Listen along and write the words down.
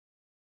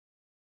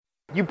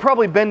You've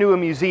probably been to a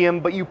museum,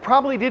 but you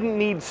probably didn't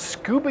need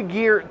scuba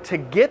gear to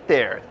get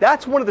there.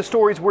 That's one of the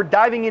stories we're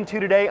diving into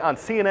today on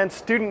CNN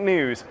Student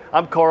News.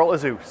 I'm Carl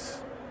Azus.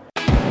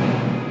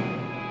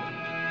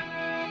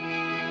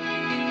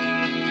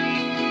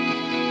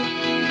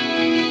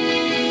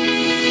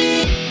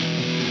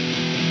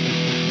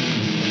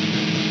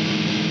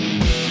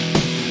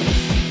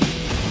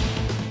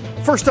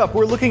 First up,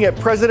 we're looking at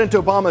President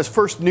Obama's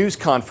first news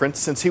conference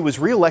since he was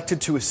reelected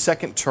to his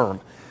second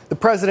term. The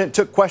president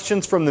took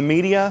questions from the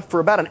media for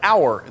about an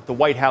hour at the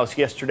White House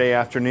yesterday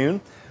afternoon.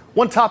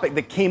 One topic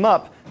that came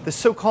up, the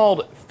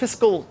so-called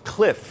fiscal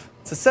cliff.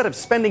 It's a set of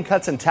spending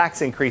cuts and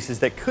tax increases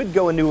that could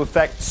go into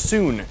effect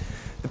soon.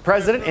 The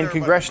president and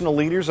congressional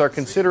leaders are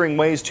considering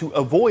ways to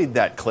avoid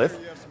that cliff.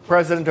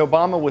 President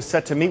Obama was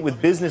set to meet with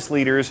business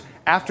leaders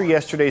after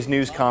yesterday's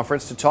news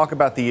conference to talk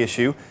about the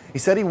issue. He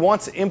said he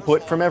wants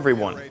input from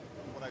everyone.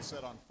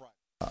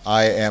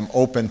 I am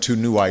open to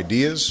new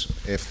ideas.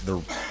 If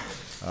the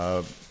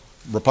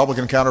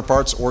Republican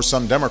counterparts or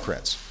some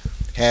Democrats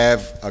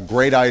have a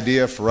great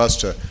idea for us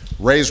to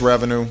raise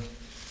revenue,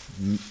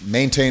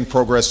 maintain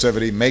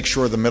progressivity, make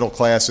sure the middle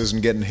class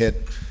isn't getting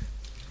hit,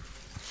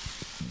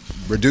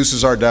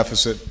 reduces our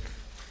deficit,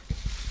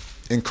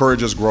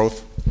 encourages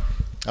growth,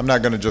 I'm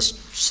not going to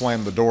just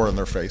slam the door in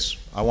their face.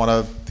 I want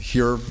to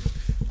hear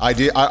I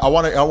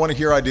want to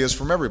hear ideas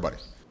from everybody.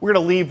 We're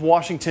going to leave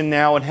Washington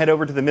now and head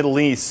over to the Middle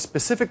East,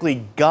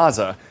 specifically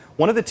Gaza,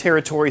 one of the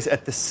territories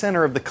at the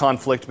center of the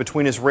conflict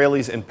between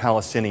Israelis and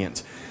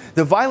Palestinians.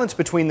 The violence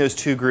between those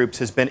two groups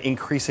has been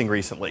increasing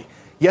recently.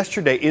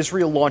 Yesterday,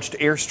 Israel launched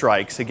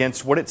airstrikes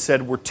against what it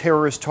said were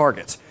terrorist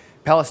targets.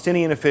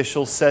 Palestinian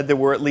officials said there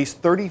were at least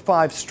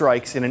 35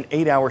 strikes in an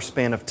 8-hour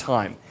span of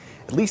time.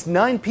 At least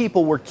 9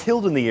 people were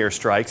killed in the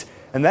airstrikes,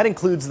 and that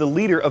includes the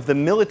leader of the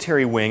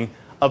military wing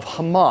of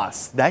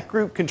Hamas. That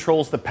group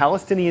controls the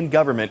Palestinian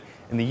government,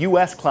 and the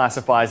U.S.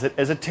 classifies it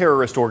as a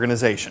terrorist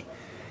organization.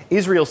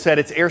 Israel said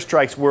its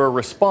airstrikes were a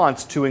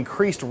response to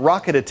increased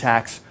rocket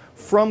attacks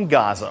from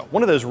Gaza.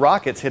 One of those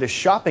rockets hit a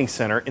shopping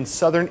center in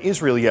southern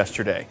Israel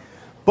yesterday.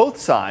 Both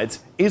sides,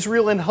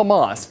 Israel and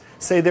Hamas,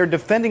 say they're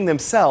defending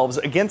themselves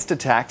against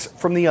attacks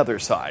from the other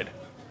side.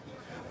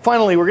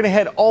 Finally, we're going to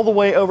head all the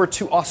way over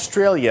to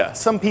Australia.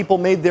 Some people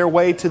made their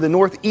way to the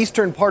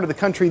northeastern part of the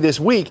country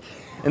this week,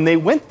 and they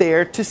went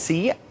there to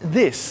see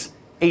this,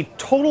 a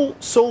total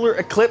solar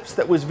eclipse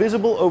that was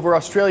visible over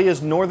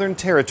Australia's northern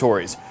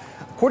territories.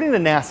 According to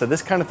NASA,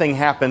 this kind of thing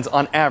happens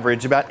on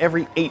average about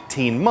every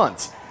 18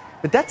 months.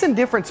 But that's in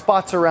different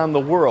spots around the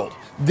world.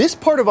 This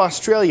part of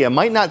Australia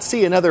might not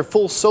see another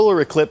full solar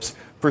eclipse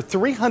for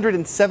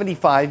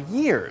 375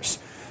 years.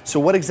 So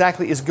what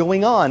exactly is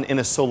going on in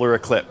a solar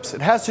eclipse? It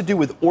has to do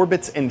with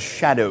orbits and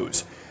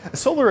shadows. A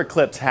solar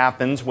eclipse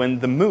happens when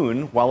the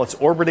moon, while it's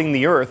orbiting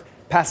the Earth,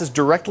 passes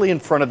directly in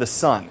front of the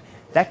sun.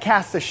 That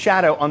casts a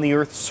shadow on the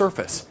Earth's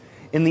surface.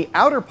 In the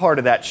outer part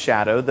of that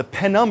shadow, the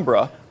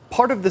penumbra,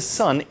 part of the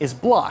sun is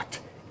blocked.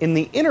 In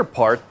the inner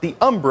part, the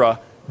umbra,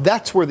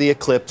 that's where the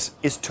eclipse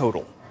is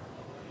total.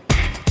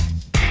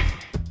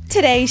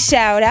 Today's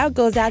shout out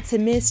goes out to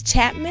Miss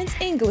Chapman's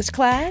English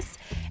class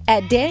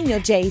at Daniel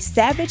J.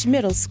 Savage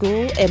Middle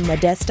School in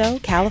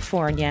Modesto,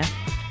 California.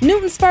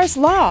 Newton's first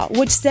law,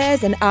 which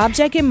says an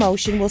object in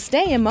motion will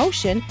stay in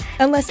motion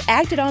unless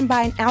acted on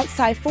by an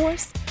outside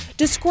force,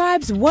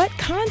 describes what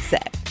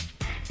concept?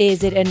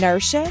 Is it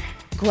inertia,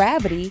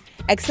 gravity,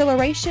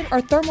 acceleration,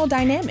 or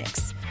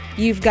thermodynamics?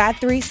 You've got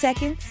 3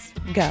 seconds.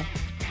 Go.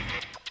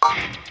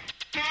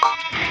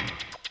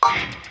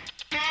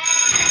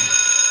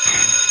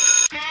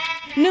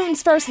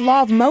 Newton's first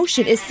law of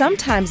motion is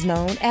sometimes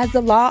known as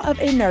the law of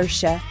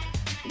inertia.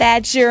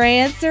 That's your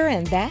answer,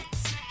 and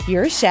that's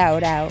your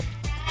shout out.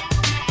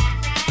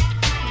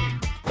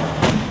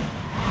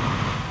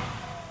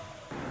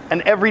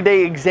 An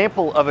everyday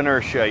example of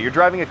inertia. You're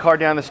driving a car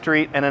down the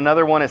street and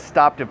another one is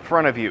stopped in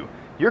front of you.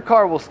 Your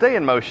car will stay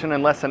in motion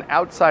unless an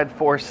outside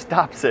force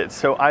stops it,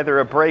 so either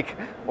a brake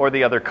or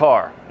the other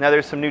car. Now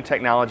there's some new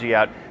technology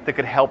out that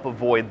could help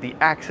avoid the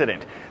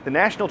accident. The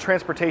National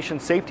Transportation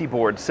Safety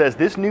Board says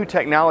this new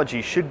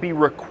technology should be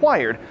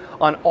required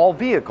on all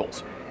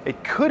vehicles.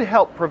 It could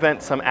help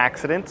prevent some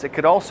accidents. It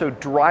could also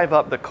drive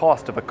up the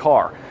cost of a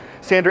car.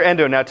 Sandra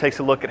Endo now takes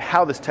a look at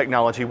how this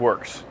technology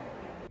works.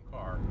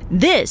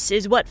 This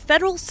is what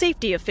federal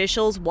safety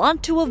officials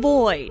want to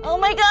avoid. Oh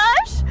my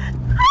gosh!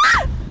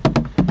 Ah!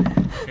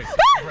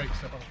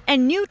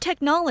 And new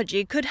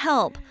technology could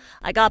help.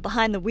 I got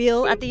behind the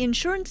wheel at the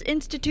Insurance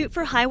Institute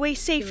for Highway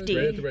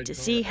Safety to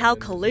see how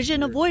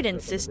collision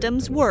avoidance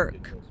systems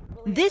work.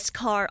 This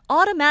car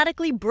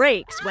automatically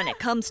brakes when it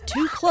comes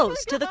too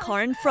close to the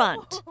car in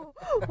front.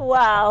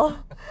 Wow,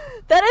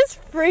 that is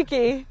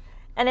freaky.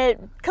 And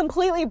it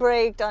completely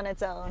braked on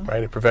its own.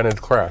 Right, it prevented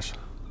the crash.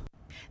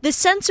 The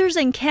sensors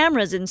and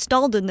cameras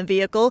installed in the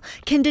vehicle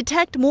can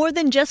detect more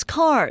than just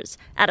cars.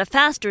 At a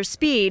faster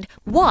speed,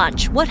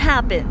 watch what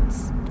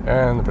happens.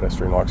 And the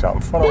pedestrian walks out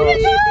in front of us.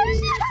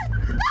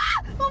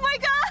 Oh my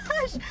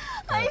gosh!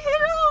 I hit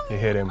him! You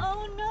hit him.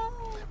 Oh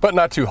no! But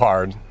not too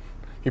hard.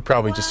 He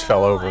probably just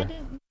fell over.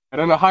 And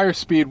at a higher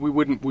speed, we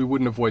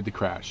wouldn't avoid the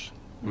crash.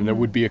 I mean, there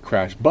would be a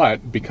crash,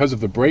 but because of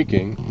the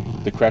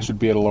braking, the crash would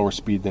be at a lower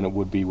speed than it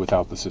would be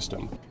without the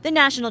system. The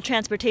National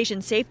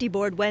Transportation Safety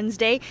Board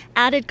Wednesday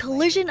added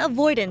collision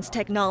avoidance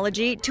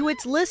technology to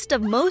its list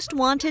of most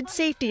wanted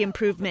safety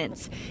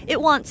improvements. It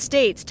wants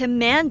states to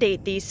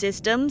mandate these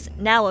systems,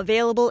 now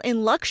available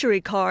in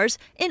luxury cars,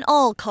 in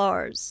all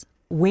cars.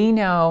 We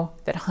know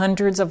that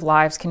hundreds of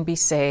lives can be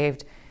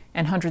saved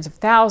and hundreds of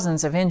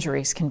thousands of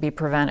injuries can be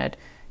prevented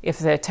if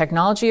the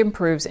technology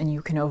improves and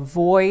you can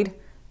avoid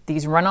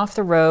these run off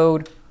the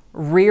road,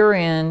 rear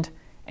end,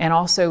 and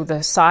also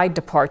the side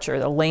departure,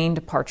 the lane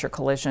departure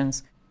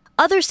collisions.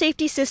 Other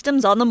safety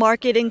systems on the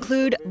market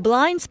include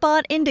blind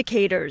spot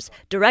indicators,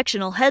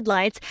 directional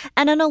headlights,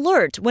 and an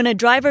alert when a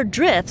driver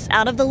drifts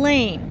out of the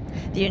lane.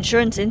 The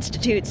Insurance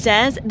Institute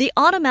says the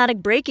automatic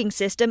braking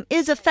system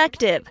is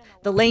effective.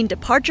 The lane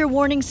departure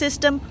warning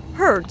system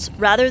hurts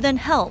rather than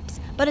helps,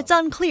 but it's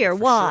unclear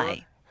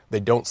why. They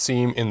don't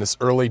seem in this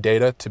early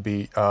data to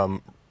be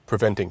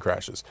preventing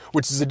crashes,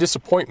 which is a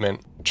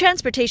disappointment.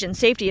 Transportation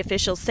safety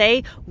officials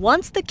say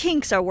once the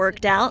kinks are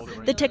worked out,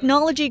 the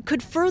technology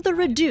could further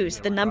reduce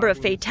the number of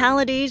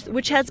fatalities,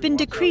 which has been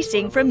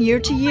decreasing from year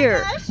to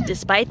year,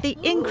 despite the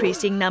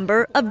increasing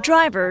number of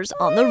drivers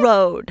on the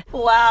road.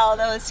 Wow,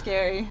 that was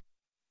scary.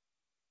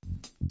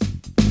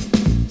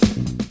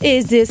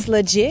 Is this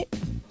legit?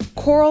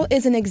 Coral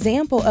is an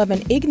example of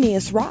an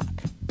igneous rock.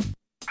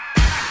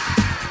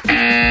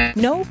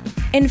 Nope.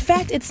 In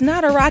fact, it's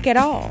not a rock at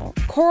all.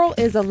 Coral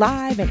is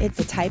alive and it's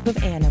a type of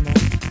animal.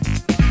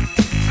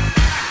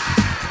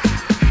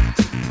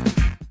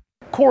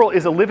 Coral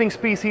is a living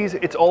species.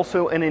 It's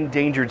also an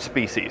endangered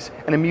species.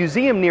 And a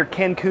museum near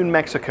Cancun,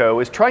 Mexico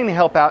is trying to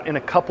help out in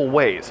a couple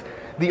ways.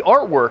 The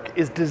artwork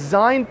is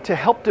designed to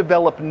help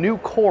develop new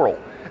coral,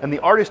 and the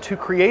artist who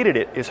created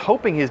it is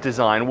hoping his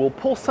design will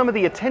pull some of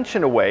the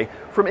attention away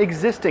from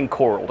existing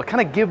coral to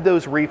kind of give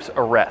those reefs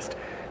a rest.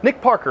 Nick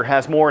Parker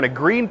has more on a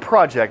green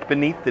project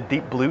beneath the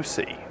deep blue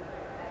sea.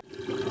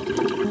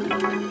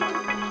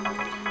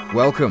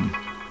 Welcome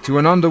to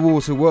an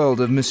underwater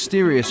world of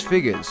mysterious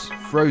figures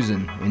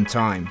frozen in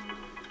time.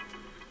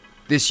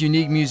 This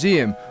unique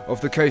museum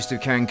off the coast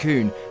of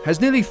Cancun has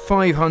nearly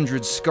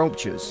 500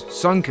 sculptures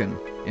sunken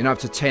in up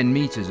to 10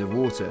 meters of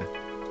water.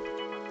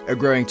 A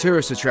growing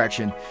tourist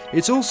attraction,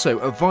 it's also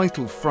a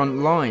vital front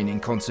line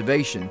in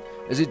conservation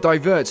as it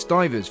diverts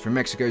divers from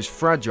Mexico's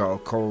fragile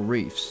coral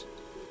reefs.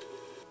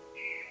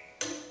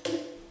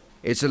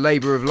 It's a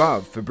labour of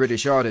love for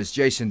British artist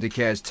Jason De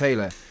Caires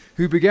Taylor,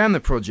 who began the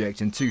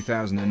project in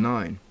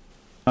 2009.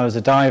 I was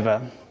a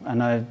diver,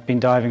 and I've been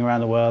diving around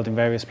the world in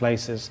various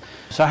places.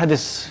 So I had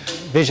this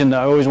vision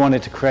that I always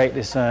wanted to create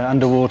this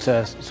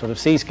underwater sort of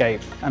seascape.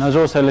 And I was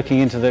also looking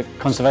into the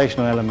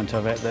conservational element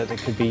of it, that it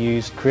could be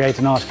used to create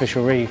an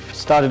artificial reef.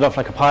 Started off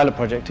like a pilot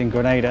project in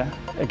Grenada.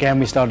 Again,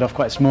 we started off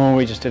quite small,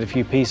 we just did a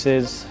few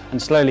pieces,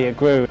 and slowly it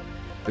grew.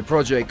 The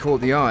project caught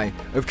the eye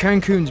of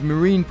Cancun's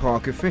marine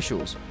park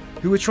officials,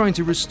 who were trying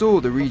to restore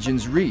the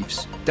region's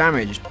reefs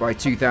damaged by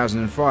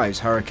 2005's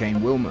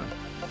Hurricane Wilma.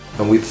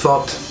 And we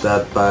thought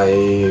that by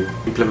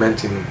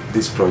implementing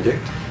this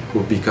project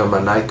would become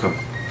an icon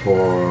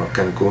for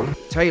Cancun.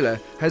 Taylor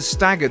has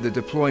staggered the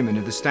deployment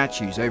of the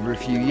statues over a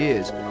few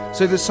years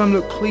so that some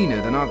look cleaner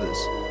than others.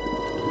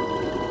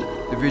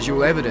 The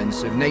visual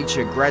evidence of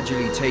nature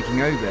gradually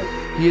taking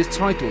over he has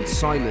titled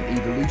Silent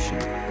Evolution.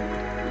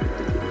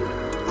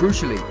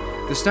 Crucially,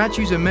 the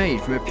statues are made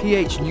from a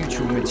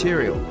pH-neutral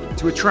material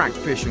to attract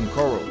fish and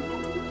coral,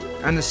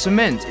 and the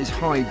cement is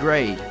high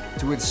grade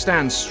to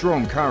withstand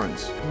strong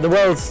currents. The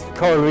world's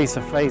coral reefs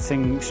are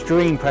facing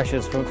extreme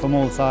pressures from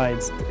all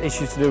sides.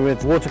 Issues to do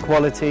with water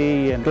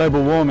quality and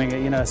global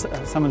warming are,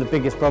 some of the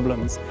biggest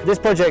problems. This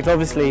project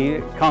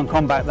obviously can't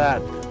combat that,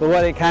 but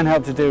what it can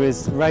help to do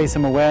is raise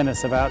some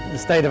awareness about the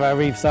state of our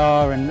reefs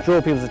are and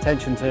draw people's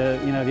attention to,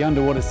 the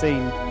underwater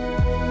scene.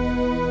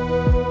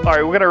 All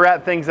right, we're going to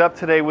wrap things up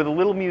today with a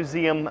little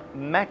museum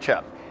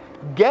matchup.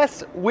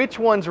 Guess which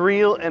one's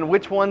real and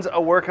which one's a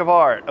work of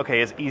art.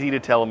 Okay, it's easy to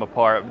tell them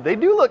apart. They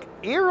do look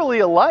eerily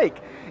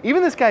alike.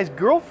 Even this guy's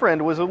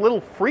girlfriend was a little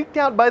freaked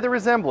out by the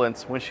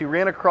resemblance when she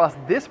ran across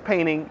this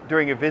painting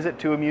during a visit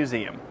to a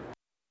museum.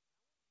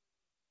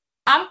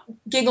 I'm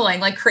giggling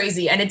like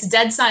crazy, and it's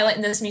dead silent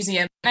in this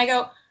museum. And I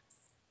go,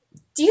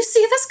 do you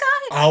see this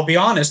guy? I'll be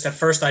honest, at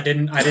first I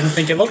didn't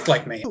think it looked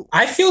like me.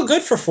 I feel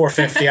good for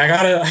 $450, I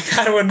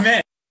gotta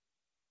admit.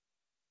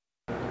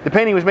 The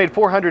painting was made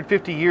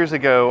 450 years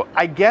ago.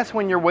 I guess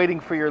when you're waiting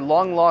for your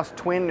long-lost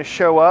twin to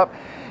show up,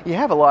 you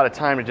have a lot of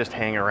time to just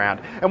hang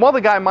around. And while the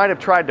guy might have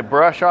tried to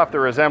brush off the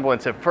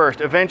resemblance at first,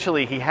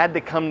 eventually he had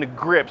to come to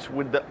grips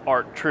with the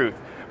art truth.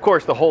 Of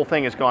course, the whole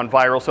thing has gone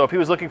viral, so if he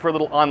was looking for a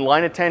little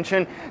online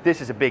attention,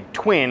 this is a big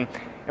twin.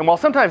 And while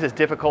sometimes it's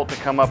difficult to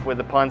come up with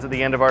the puns at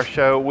the end of our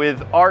show,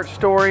 with art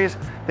stories,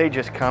 they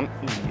just come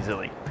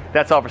easily.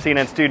 That's all for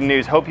CNN Student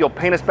News. Hope you'll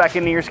paint us back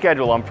into your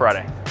schedule on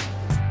Friday.